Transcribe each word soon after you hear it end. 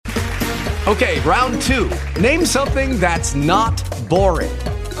Okay, round 2. Name something that's not boring.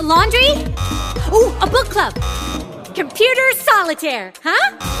 A laundry? Ooh, a book club. Computer solitaire,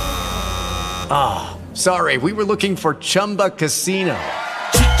 huh? Ah, sorry, we were looking for Chumba Casino.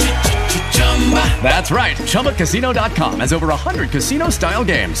 That's right, ChumbaCasino.com has over 100 casino-style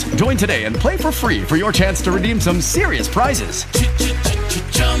games. Join today and play for free for your chance to redeem some serious prizes.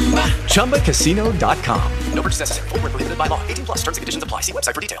 ChumbaCasino.com. No purchase necessary. Void where prohibited by law. 18 plus. Terms and conditions apply. See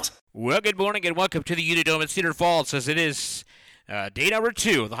website for details. Well, good morning and welcome to the Unidome in Cedar Falls, as it is day number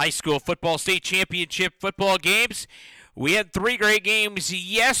 2 of the high school football state championship football games. We had 3 great games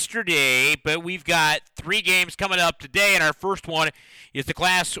yesterday, but we've got 3 games coming up today, and our first one is the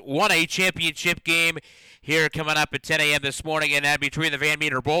Class 1A championship game here coming up at 10 a.m. this morning, and that between the Van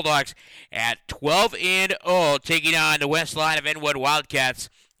Meter Bulldogs at 12-0, taking on the West Line of Inwood Wildcats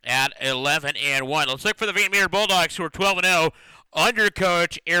at 11-1. Let's look for the Van Meter Bulldogs, who are 12-0 under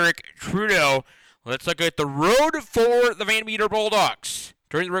coach Eric Trudeau. Let's look at the road for the Van Meter Bulldogs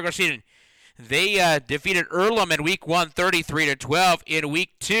during the regular season. They defeated Earlham in Week 1, 33-12. In Week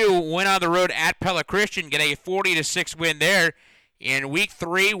 2, went on the road at Pella Christian, get a 40-6 win there. In Week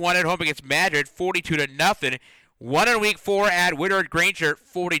 3, won at home against Madrid, 42-0. Won in Week 4 at Woodward Granger,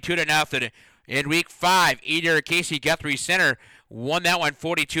 42-0. In Week 5, Adair Casey Guthrie Center won that one,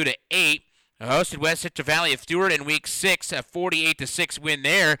 42-8. Hosted West Central Valley of Stewart in Week 6, a 48-6 win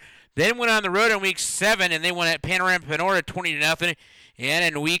there. Then went on the road in Week 7, and they won at Panorama Panora, 20-0. And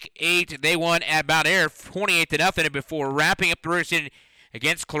in Week 8, they won at Mount Air, 28-0, before wrapping up the regular season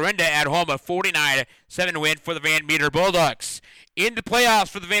against Clarinda at home, a 49-7 win for the Van Meter Bulldogs. In the playoffs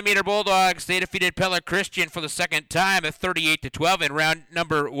for the Van Meter Bulldogs, they defeated Pella Christian for the second time at 38-12 in round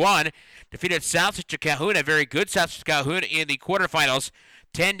number 1. Defeated South Central Calhoun, a very good South Central Calhoun, in the quarterfinals,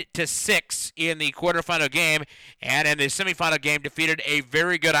 10-6 in the quarterfinal game. And in the semifinal game, defeated a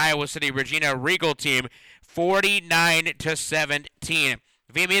very good Iowa City Regina Regal team, 49-17.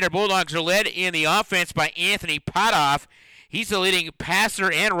 Van Meter Bulldogs are led in the offense by Anthony Potoff. He's the leading passer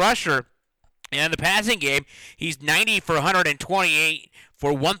and rusher. And in the passing game, he's 90 for 128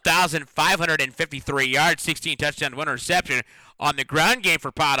 for 1,553 yards, 16 touchdowns, 1 interception. On the ground game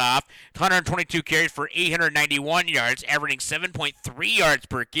for Potoff, 122 carries for 891 yards, averaging 7.3 yards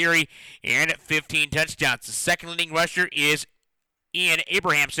per carry and 15 touchdowns. The second leading rusher is Ian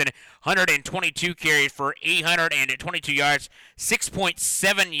Abrahamson, 122 carries for 822 yards,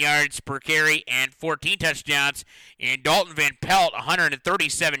 6.7 yards per carry, and 14 touchdowns. And Dalton Van Pelt,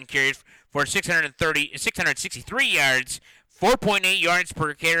 137 carries for 663 yards, 4.8 yards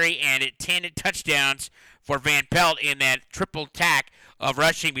per carry, and 10 touchdowns for Van Pelt in that triple tack of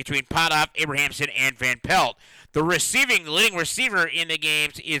rushing between Potoff, Abrahamson, and Van Pelt. The leading receiver in the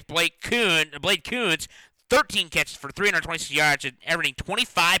games is Blake Coons, 13 catches for 326 yards and averaging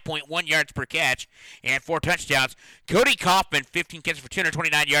 25.1 yards per catch and 4 touchdowns. Cody Kaufman, 15 catches for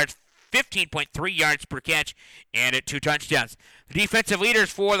 229 yards, 15.3 yards per catch, and 2 touchdowns. The defensive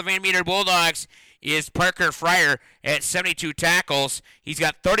leaders for the Van Meter Bulldogs is Parker Fryer at 72 tackles. He's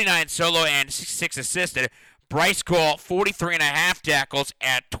got 39 solo and 66 assisted. Bryce Cole, 43.5 tackles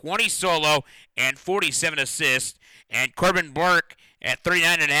at 20 solo and 47 assists. And Corbin Burke at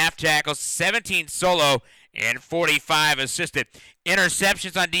 39.5 tackles, 17 solo, and 45 assisted.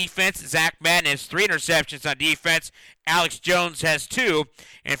 Interceptions on defense, Zach Madden has 3 interceptions on defense. Alex Jones has 2.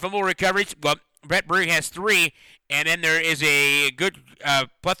 And fumble recoveries, well, Brett Brugge has 3. And then there is a good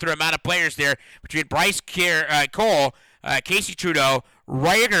plethora amount of players there between Bryce Cole, Casey Trudeau,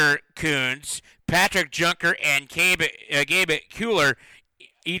 Ryder Coons, Patrick Junker, and Gabe Kuehler.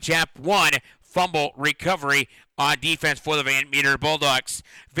 Each have 1 fumble recovery on defense for the Van Meter Bulldogs.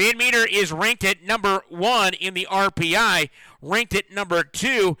 Van Meter is ranked at number 1 in the RPI, ranked at number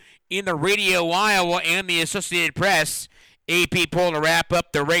 2 in the Radio Iowa and the Associated Press AP poll to wrap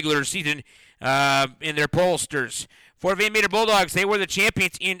up the regular season in their pollsters. For Van Meter Bulldogs, they were the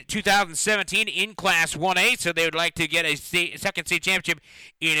champions in 2017 in Class 1A, so they would like to get a second state championship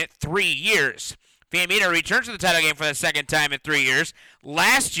in 3 years. Van Meter returns to the title game for the second time in 3 years.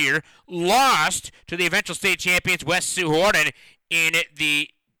 Last year, lost to the eventual state champions West Sioux Horton in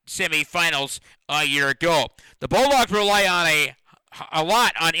the semifinals a year ago. The Bulldogs rely on a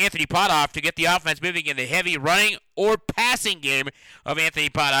lot on Anthony Potoff to get the offense moving in the heavy running or passing game of Anthony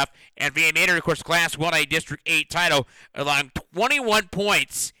Potoff. And Van Meter, of course, Class 1A District 8 title, allowing 21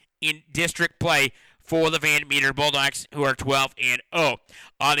 points in district play for the Van Meter Bulldogs, who are 12-0.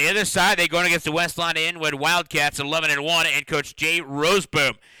 On the other side, they're going against the West Line Inwood Wildcats, 11-1, and Coach Jay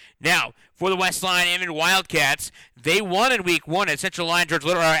Roseboom. Now, for the West Line Inwood Wildcats, they won in Week 1 at Central Lyon George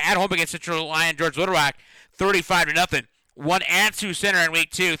Little Rock, at home against Central Lyon George Little Rock, 35-0. Won at Sioux Center in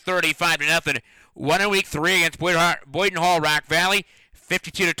week 2, 35-0. Won in week 3 against Boyden Hall Rock Valley,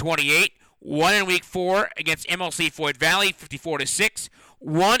 52-28. Won in week 4 against MLC Floyd Valley, 54-6.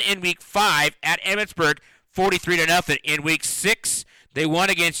 Won in week 5 at Emmitsburg, 43-0. In week 6, they won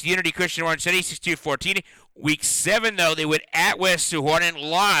against Unity Christian Orange City, 62-14. Week 7, though, they went at West Sioux Horton,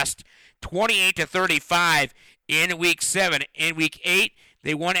 lost 28-35 in week 7. In week 8,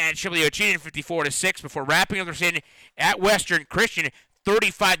 they won at Shipley Ocheyedan, 54-6, before wrapping up their season at Western Christian,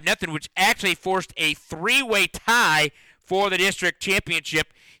 35-0, which actually forced a 3-way tie for the district championship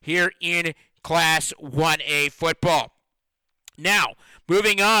here in Class 1A football. Now,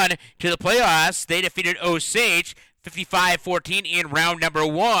 moving on to the playoffs, they defeated Osage 55-14 in round number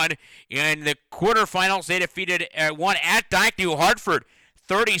 1. In the quarterfinals, they defeated one at Dyke New Hartford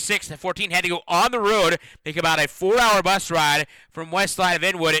 36-14. Had to go on the road, make about a 4-hour bus ride from west side of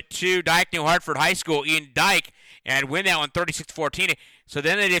Inwood to Dyke New Hartford High School in Dyke and win that one 36-14. So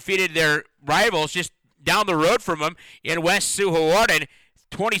then they defeated their rivals just down the road from them in West Sioux Horton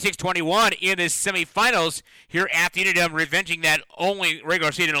 26-21 in the semifinals here at the Unidome, revenging that only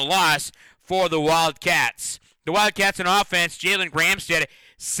regular season loss for the Wildcats. The Wildcats in offense, Jalen Gramstead,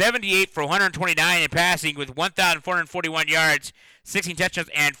 78 for 129 in passing with 1,441 yards, 16 touchdowns,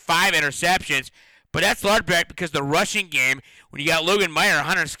 and 5 interceptions. But that's large back because the rushing game, when you got Logan Meyer,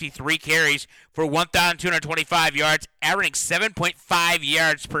 163 carries for 1,225 yards, averaging 7.5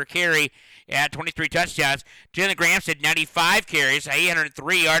 yards per carry at 23 touchdowns. Jalen Gramstead, 95 carries,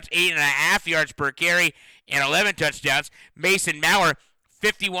 803 yards, 8.5 yards per carry, and 11 touchdowns. Mason Maurer,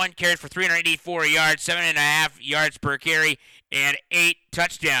 51 carries for 384 yards, 7.5 yards per carry, and 8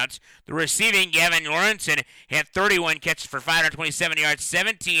 touchdowns. The receiving, Gavin Lawrenson, had 31 catches for 527 yards,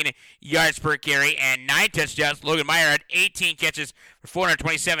 17 yards per carry, and 9 touchdowns. Logan Meyer had 18 catches for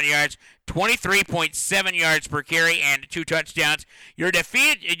 427 yards, 23.7 yards per carry, and 2 touchdowns. Your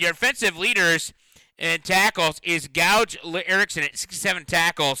defensive leaders in tackles is Gouge Erickson at 67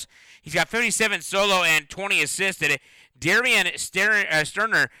 tackles. He's got 57 solo and 20 assisted. Darian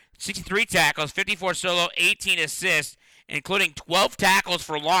Sterner, 63 tackles, 54 solo, 18 assists, including 12 tackles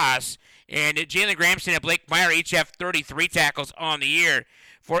for loss. And Jalen Gramstead and Blake Meyer each have 33 tackles on the year.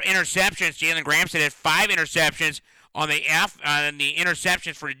 For interceptions, Jalen Gramstead had 5 interceptions on the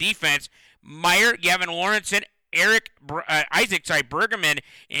interceptions for the defense. Meyer, Gavin Lawrenson, Bergerman,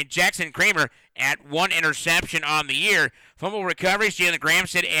 and Jackson Kramer at 1 interception on the year. Fumble recoveries, Jalen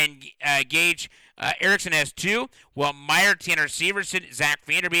Gramstead and Gage Erickson has 2, while Meyer, Tanner Severson, Zach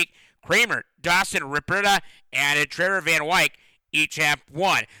Vanderbeek, Kramer, Dawson Ripperda, and Trevor Van Wyk each have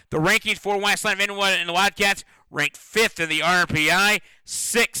 1. The rankings for Westland of Inwood and the Wildcats ranked 5th in the RPI,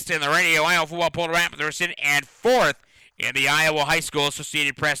 6th in the Radio Iowa Football Poll Rapid, and 4th in the Iowa High School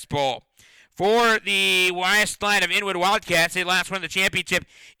Associated Press Poll. For the Westland of Inwood Wildcats, they last won the championship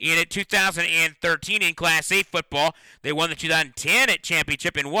in 2013 in Class A football. They won the 2010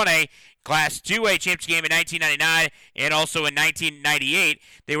 championship in 1A, Class 2A championship game in 1999, and also in 1998.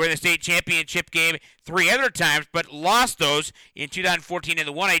 They were in the state championship game 3 other times, but lost those in 2014 in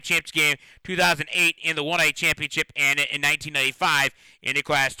the 1A championship game, 2008 in the 1A championship, and in 1995 in the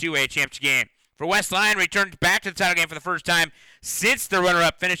Class 2A championship game. For West Lyon, returned back to the title game for the first time since the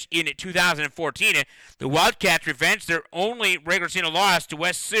runner-up finish in 2014. The Wildcats revenged their only regular season loss to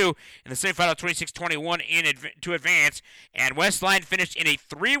West Sioux in the semifinal 26-21 to advance, and West Lyon finished in a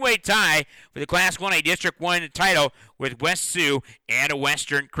 3-way tie for the Class 1A District 1 title with West Sioux and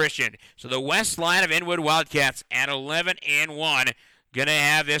Western Christian. So the West Lyon of Inwood Wildcats at 11-1. Going to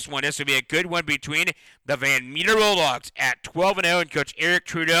have this one. This will be a good one between the Van Meter Bulldogs at 12-0 and Coach Eric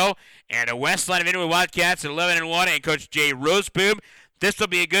Trudeau, and the West Line of Inwood Wildcats at 11-1 and Coach Jay Roseboom. This will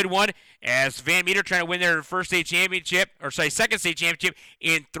be a good one as Van Meter trying to win their second state championship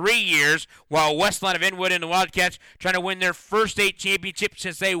in 3 years, while West Line of Inwood and the Wildcats trying to win their first state championship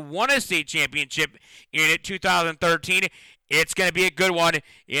since they won a state championship in 2013. It's going to be a good one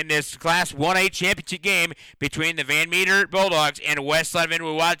in this Class 1A championship game between the Van Meter Bulldogs and West Line of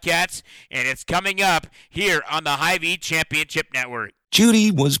Inwood Wildcats, and it's coming up here on the Hy-Vee Championship Network.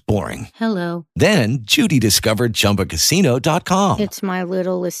 Judy was boring. Hello. Then Judy discovered ChumbaCasino.com. It's my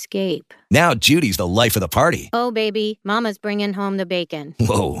little escape. Now Judy's the life of the party. Oh, baby, mama's bringing home the bacon.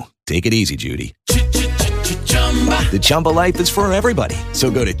 Whoa, take it easy, Judy. The Chumba life is for everybody. So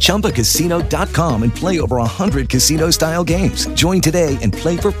go to ChumbaCasino.com and play over 100 casino-style games. Join today and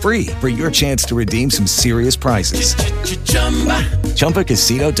play for free for your chance to redeem some serious prizes.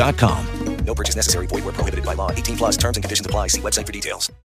 ChumbaCasino.com. No purchase necessary. Void where prohibited by law. 18+ terms and conditions apply. See website for details.